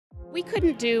We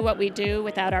couldn't do what we do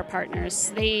without our partners.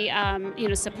 The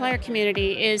supplier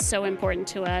community is so important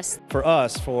to us. For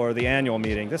us, for the annual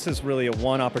meeting, this is really a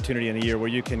one opportunity in a year where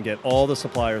you can get all the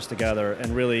suppliers together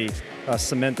and really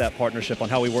cement that partnership on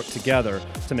how we work together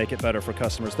to make it better for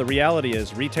customers. The reality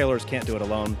is retailers can't do it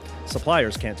alone,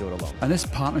 suppliers can't do it alone. And this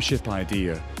partnership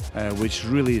idea, which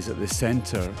really is at the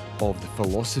center of the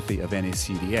philosophy of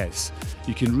NACDS,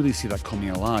 you can really see that coming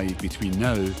alive between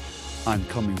now and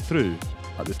coming through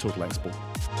at the Total Expo.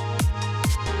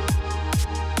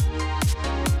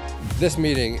 This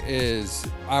meeting is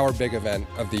our big event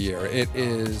of the year. It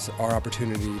is our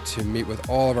opportunity to meet with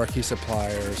all of our key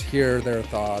suppliers, hear their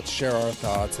thoughts, share our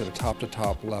thoughts at a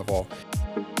top-to-top level.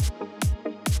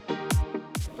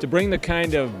 To bring the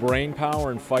kind of brain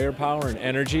power and firepower and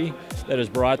energy that is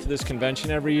brought to this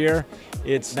convention every year,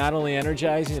 it's not only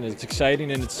energizing, it's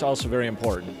exciting, and it's also very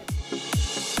important.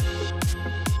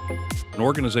 An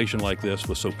organization like this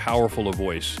with so powerful a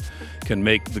voice can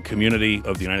make the community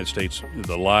of the United States,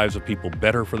 the lives of people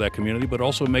better for that community, but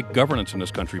also make governance in this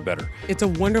country better. It's a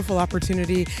wonderful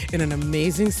opportunity in an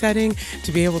amazing setting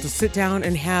to be able to sit down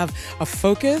and have a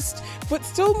focused, but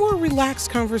still more relaxed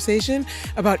conversation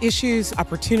about issues,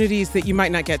 opportunities that you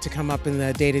might not get to come up in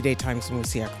the day-to-day times when we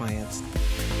see our clients.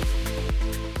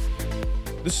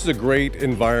 This is a great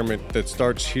environment that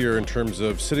starts here in terms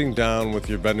of sitting down with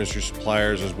your vendors, your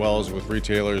suppliers, as well as with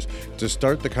retailers to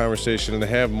start the conversation and to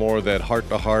have more of that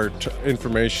heart-to-heart,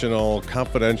 informational,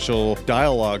 confidential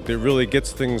dialogue that really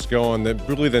gets things going, that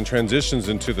really then transitions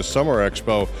into the Summer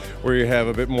Expo where you have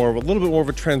a little bit more of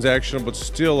a transactional but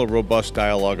still a robust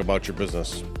dialogue about your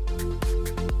business.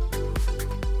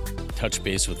 Touch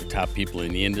base with the top people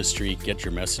in the industry, get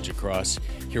your message across,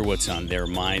 hear what's on their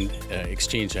mind,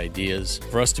 exchange ideas.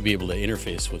 For us to be able to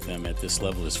interface with them at this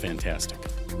level is fantastic.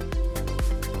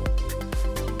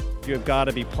 You've got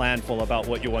to be planful about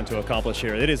what you want to accomplish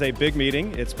here. It is a big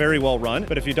meeting, it's very well run,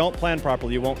 but if you don't plan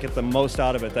properly, you won't get the most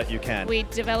out of it that you can. We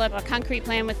develop a concrete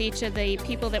plan with each of the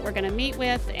people that we're going to meet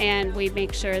with, and we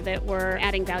make sure that we're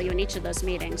adding value in each of those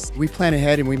meetings. We plan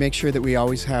ahead and we make sure that we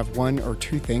always have one or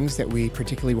two things that we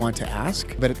particularly want to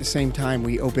ask, but at the same time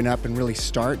we open up and really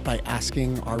start by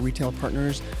asking our retail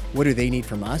partners what do they need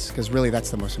from us, because really that's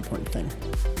the most important thing.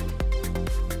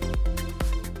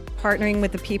 Partnering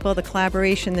with the people, the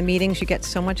collaboration, the meetings, you get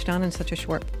so much done in such a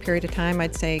short period of time.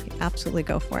 I'd say absolutely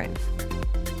go for it.